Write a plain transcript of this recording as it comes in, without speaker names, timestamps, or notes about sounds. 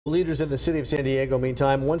Leaders in the city of San Diego,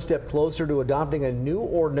 meantime, one step closer to adopting a new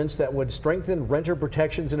ordinance that would strengthen renter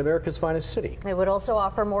protections in America's finest city. It would also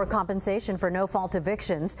offer more compensation for no-fault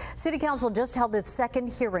evictions. City Council just held its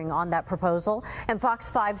second hearing on that proposal. And Fox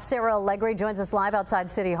 5's Sarah Alegre joins us live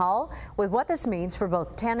outside City Hall with what this means for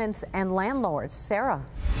both tenants and landlords. Sarah.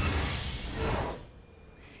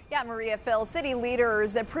 Yeah, Maria, Phil, city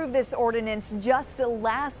leaders approved this ordinance just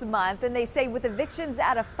last month, and they say with evictions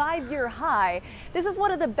at a 5-year high, this is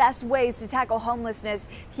one of the best ways to tackle homelessness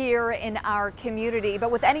here in our community.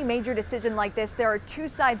 But with any major decision like this, there are two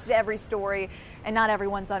sides to every story, and not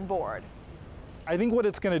everyone's on board. I think what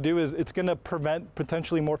it's going to do is it's going to prevent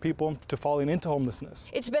potentially more people to falling into homelessness.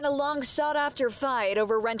 It's been a long sought-after fight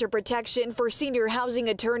over renter protection for senior housing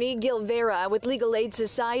attorney Gil Vera with Legal Aid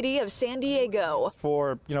Society of San Diego.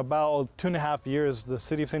 For about 2.5 years, the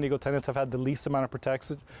city of San Diego tenants have had the least amount of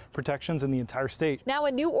protections in the entire state. Now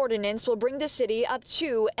a new ordinance will bring the city up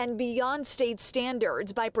to and beyond state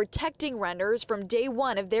standards by protecting renters from day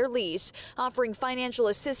one of their lease, offering financial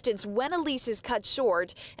assistance when a lease is cut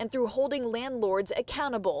short, and through holding landlords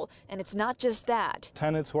accountable. And it's not just that.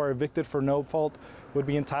 Tenants who are evicted for no fault would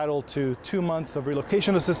be entitled to 2 months of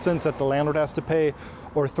relocation assistance that the landlord has to pay,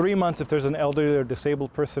 or 3 months if there's an elderly or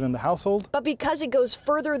disabled person in the household. But because it goes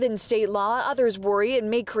further than state law, others worry it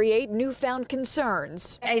may create newfound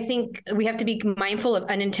concerns. I think we have to be mindful of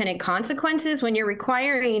unintended consequences when you're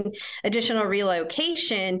requiring additional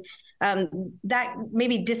relocation. That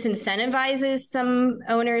maybe disincentivizes some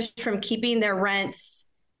owners from keeping their rents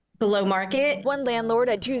below market. One landlord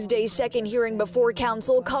at Tuesday's second hearing before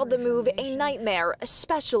council called the move a nightmare,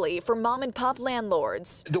 especially for mom and pop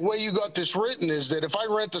landlords. The way you got this written is that if I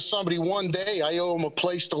rent to somebody one day, I owe them a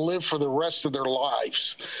place to live for the rest of their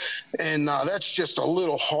lives. And that's just a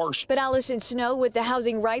little harsh. But Allison Snow with the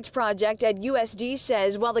Housing Rights Project at USD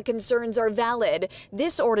says while the concerns are valid,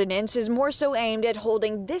 this ordinance is more so aimed at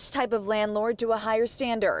holding this type of landlord to a higher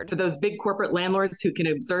standard. For those big corporate landlords who can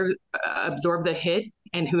absorb the hit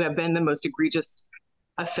and who have been the most egregious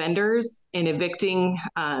offenders in evicting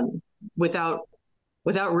without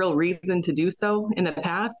real reason to do so in the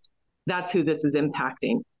past, that's who this is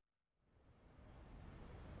impacting.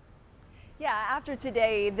 Yeah, after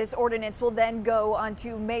today, this ordinance will then go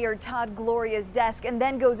onto Mayor Todd Gloria's desk and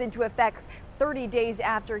then goes into effect 30 days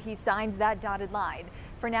after he signs that dotted line.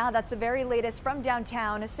 For now, that's the very latest from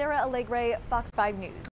downtown. Sarah Alegre, Fox 5 News.